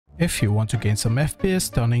if you want to gain some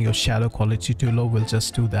FPS, turning your shadow quality to low will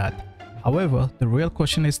just do that. However, the real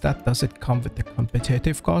question is that does it come with a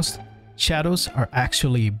competitive cost? Shadows are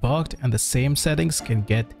actually bugged and the same settings can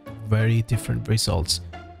get very different results,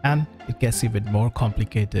 and it gets even more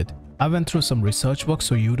complicated. I went through some research work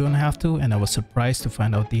so you don't have to, and I was surprised to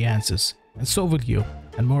find out the answers. And so will you.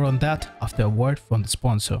 And more on that after a word from the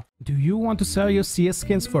sponsor. Do you want to sell your CS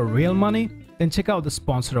skins for real money? Then check out the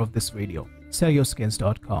sponsor of this video,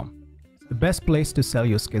 sellyourskins.com. The best place to sell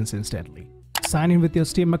your skins instantly. Sign in with your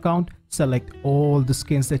Steam account, select all the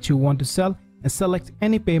skins that you want to sell, and select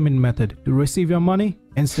any payment method to receive your money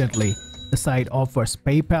instantly. The site offers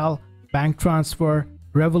PayPal, bank transfer,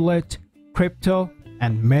 Revolut, crypto,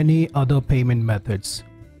 and many other payment methods.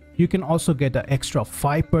 You can also get an extra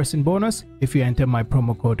 5% bonus if you enter my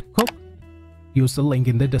promo code COOK. Use the link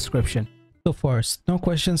in the description. So first, no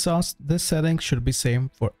questions asked, this setting should be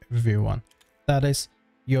same for everyone. That is,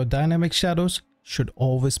 your dynamic shadows should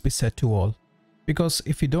always be set to all. Because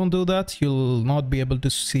if you don't do that, you'll not be able to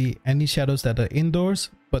see any shadows that are indoors,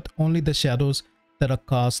 but only the shadows that are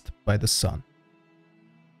cast by the sun.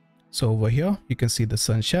 So over here, you can see the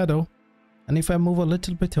sun shadow. And if I move a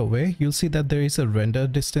little bit away, you'll see that there is a render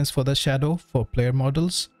distance for the shadow for player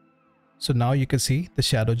models. So now you can see the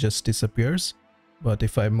shadow just disappears. But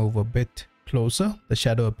if I move a bit closer, the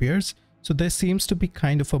shadow appears. So there seems to be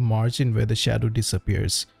kind of a margin where the shadow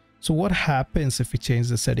disappears. So what happens if we change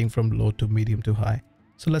the setting from low to medium to high?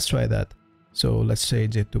 So let's try that. So let's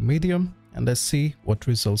change it to medium and let's see what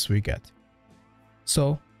results we get.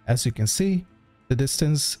 So as you can see, the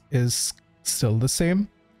distance is still the same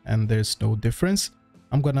and there's no difference.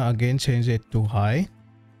 I'm gonna again change it to high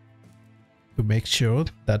to make sure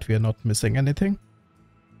that we are not missing anything.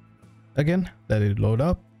 Again, let it load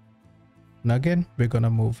up. And again, we're gonna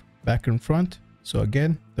move back in front. So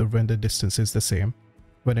again, the render distance is the same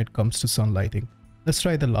when it comes to sun lighting. Let's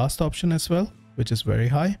try the last option as well, which is very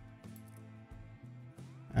high.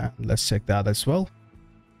 And let's check that as well.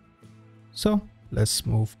 So let's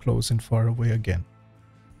move close and far away again.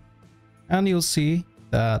 And you'll see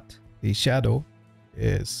that the shadow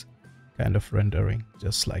is kind of rendering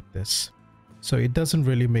just like this. So it doesn't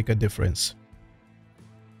really make a difference.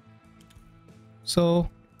 So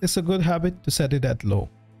it's a good habit to set it at low.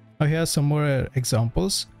 Now here are some more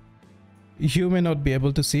examples. You may not be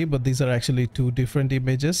able to see, but these are actually two different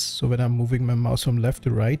images. So when I'm moving my mouse from left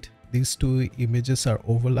to right, these two images are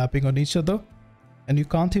overlapping on each other and you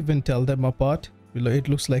can't even tell them apart. It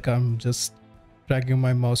looks like I'm just dragging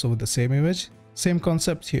my mouse over the same image. Same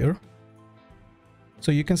concept here.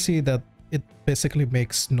 So you can see that it basically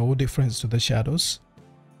makes no difference to the shadows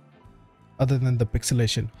other than the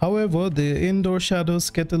pixelation. However, the indoor shadows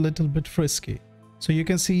get a little bit frisky. So you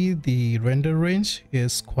can see the render range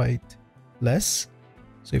is quite less.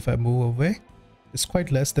 So if I move away, it's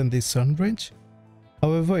quite less than the sun range.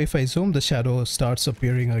 However, if I zoom, the shadow starts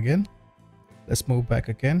appearing again. Let's move back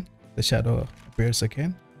again. The shadow appears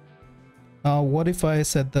again. Now, what if I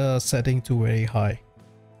set the setting to very high?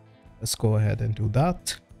 Let's go ahead and do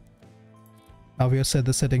that. Now we have set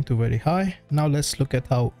the setting to very high. Now let's look at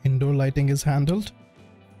how indoor lighting is handled.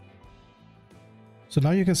 So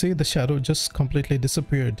now you can see the shadow just completely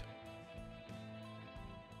disappeared.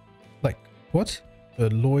 Like, what?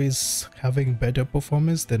 Low is having better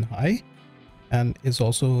performance than high and is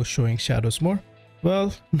also showing shadows more?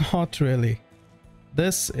 Well, not really.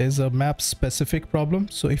 This is a map specific problem.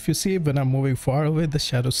 So if you see when I'm moving far away, the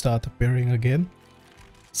shadows start appearing again.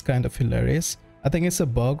 It's kind of hilarious. I think it's a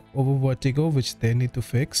bug over Vertigo which they need to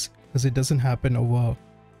fix because it doesn't happen over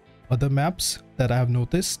other maps that I have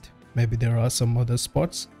noticed. Maybe there are some other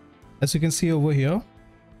spots. As you can see over here,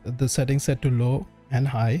 the settings set to low and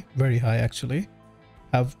high, very high actually,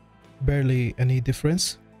 have barely any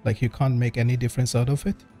difference. Like you can't make any difference out of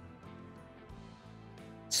it.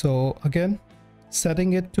 So again,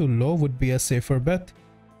 setting it to low would be a safer bet.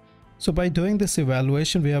 So by doing this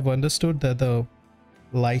evaluation, we have understood that the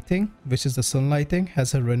lighting, which is the sun lighting,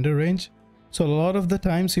 has a render range. So a lot of the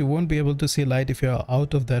times you won't be able to see light if you are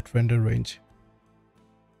out of that render range.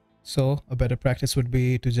 So a better practice would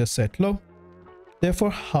be to just set low.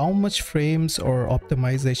 Therefore, how much frames or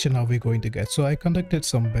optimization are we going to get? So I conducted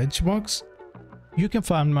some benchmarks. You can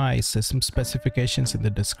find my system specifications in the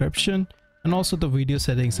description and also the video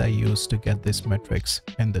settings I used to get these metrics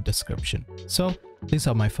in the description. So these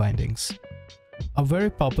are my findings. A very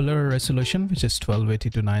popular resolution, which is 1280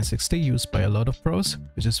 to 960, used by a lot of pros,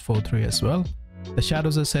 which is 4:3 as well. The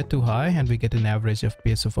shadows are set to high and we get an average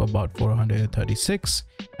FPS of about 436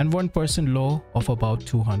 and 1% low of about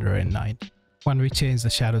 209. When we change the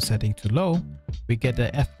shadow setting to low, we get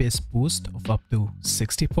a FPS boost of up to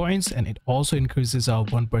 60 points, and it also increases our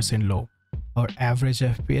 1% low. Our average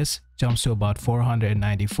FPS jumps to about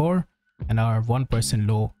 494, and our 1%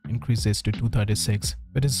 low increases to 236,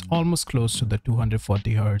 which is almost close to the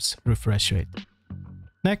 240 Hz refresh rate.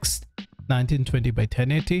 Next, 1920 by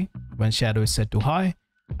 1080. When shadow is set to high,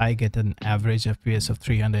 I get an average FPS of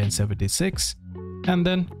 376, and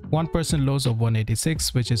then 1% lows of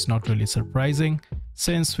 186, which is not really surprising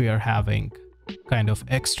since we are having kind of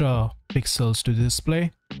extra pixels to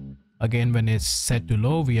display. Again, when it's set to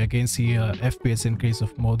low, we again see a FPS increase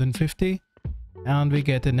of more than 50, and we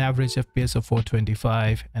get an average FPS of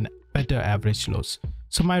 425 and better average lows.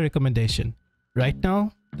 So my recommendation, right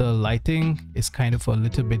now the lighting is kind of a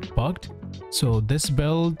little bit bugged, so this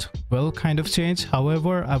build will kind of change.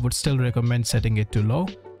 However, I would still recommend setting it to low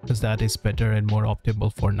because that is better and more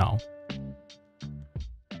optimal for now.